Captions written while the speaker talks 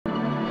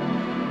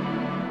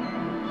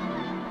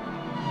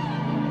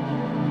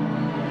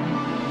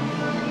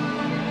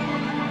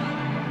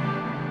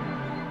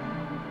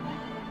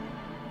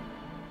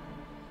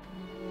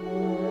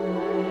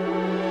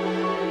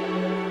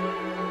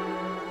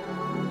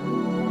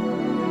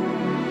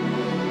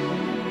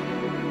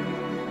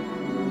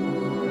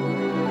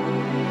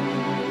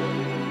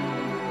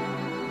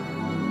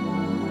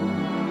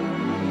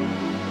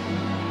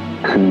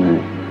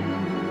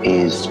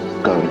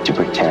trying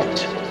to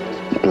protect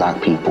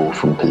black people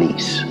from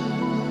police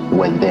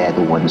when they're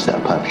the ones that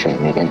are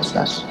perpetrating against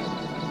us.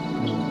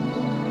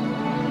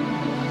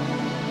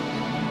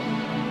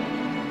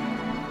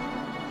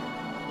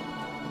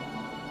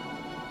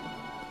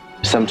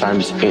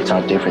 Sometimes it's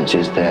our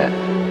differences that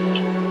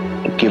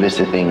give us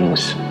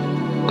things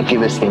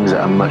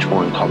that are much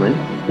more in common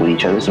with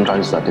each other.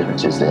 Sometimes it's our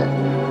differences that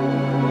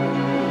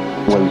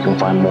where we can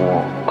find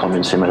more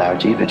common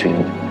similarity between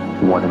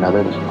one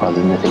another rather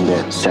than the thing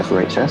that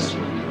separates us.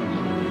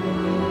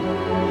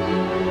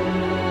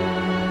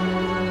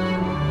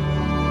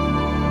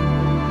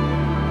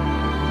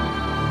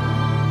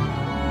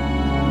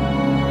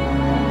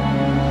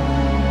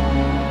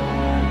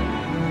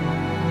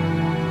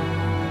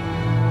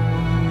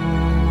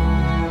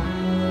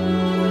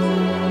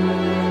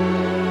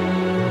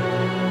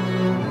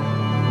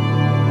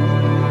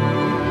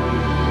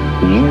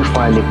 You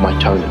finding my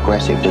tone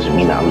aggressive doesn't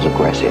mean that I was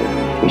aggressive.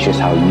 It's just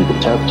how you've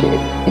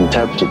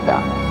interpreted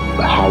that.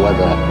 But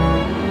however,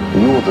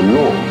 you're the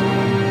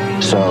law.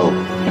 So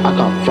I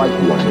can't fight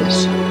you on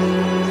this.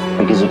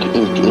 Because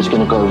it's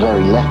going to go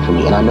very left for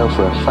me. And I know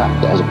for a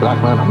fact that as a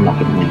black man, I'm not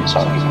going to win this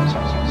argument.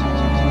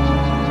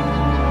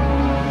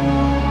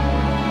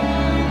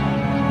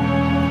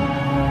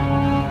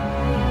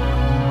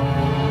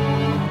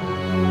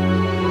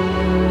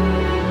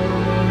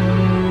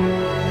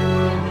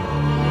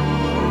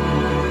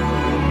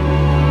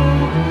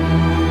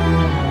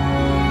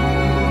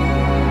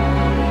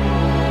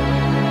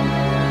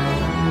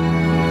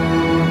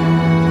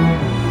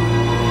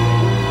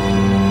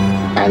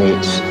 And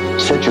it's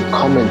such a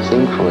common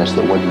thing for us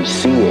that when we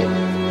see it,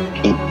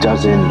 it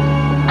doesn't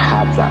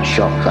have that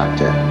shock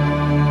factor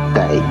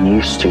that it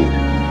used to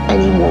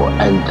anymore.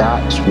 And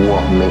that's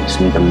what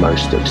makes me the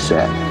most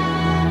upset,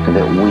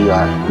 that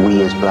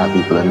we as black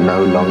people are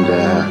no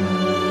longer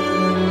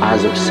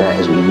as upset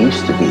as we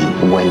used to be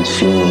when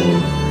seeing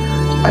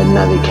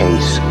another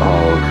case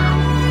of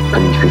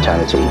police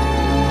brutality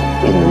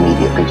in the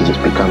media, because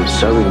it's become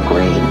so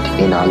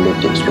ingrained in our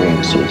lived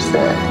experiences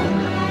that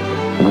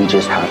we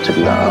just have to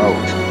be like, oh,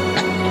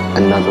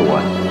 another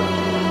one.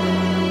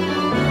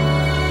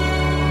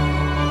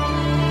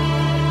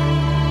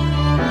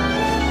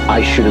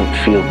 I shouldn't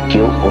feel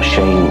guilt or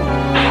shame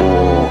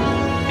for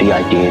the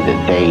idea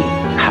that they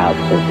have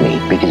of me,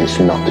 because it's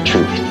not the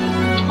truth.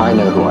 I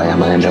know who I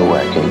am, and I know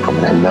where I came from,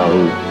 and I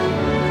know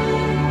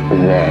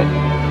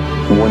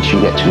that once you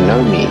get to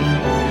know me,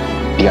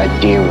 the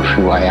idea of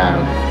who I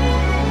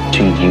am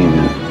to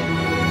you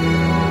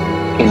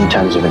in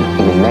terms of in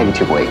a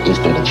negative way is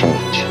going to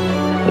change.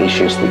 It's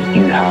just that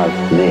you have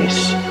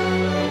this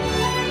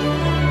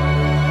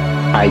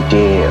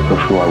idea of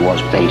who I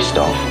was based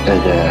off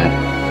of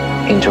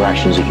the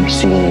interactions that you've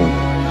seen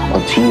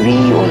on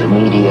TV or the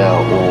media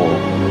or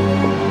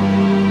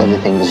other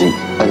things,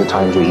 other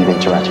times where you've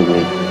interacted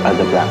with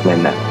other black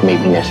men that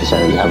maybe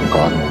necessarily haven't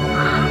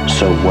gone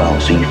so well.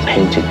 So you've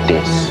painted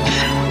this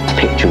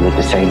picture with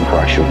the same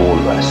brush of all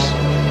of us.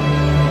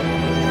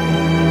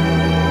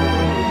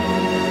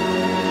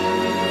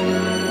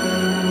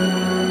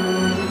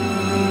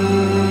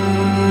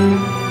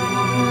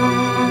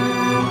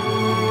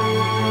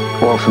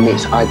 Well, for me,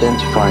 it's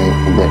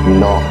identifying that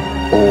not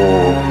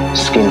all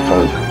skin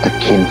folk are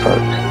kinfolk.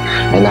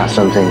 And that's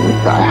something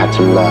that I had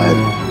to learn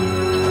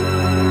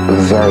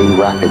very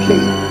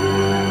rapidly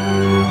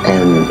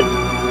and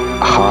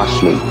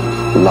harshly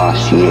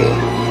last year.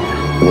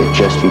 That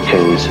just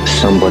because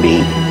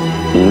somebody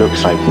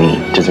looks like me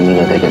doesn't mean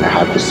that they're going to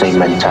have the same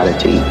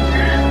mentality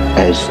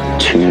as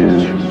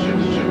to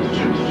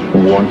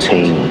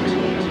wanting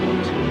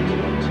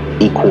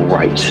equal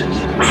rights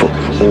for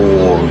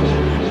all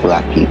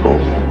black people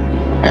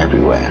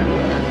everywhere.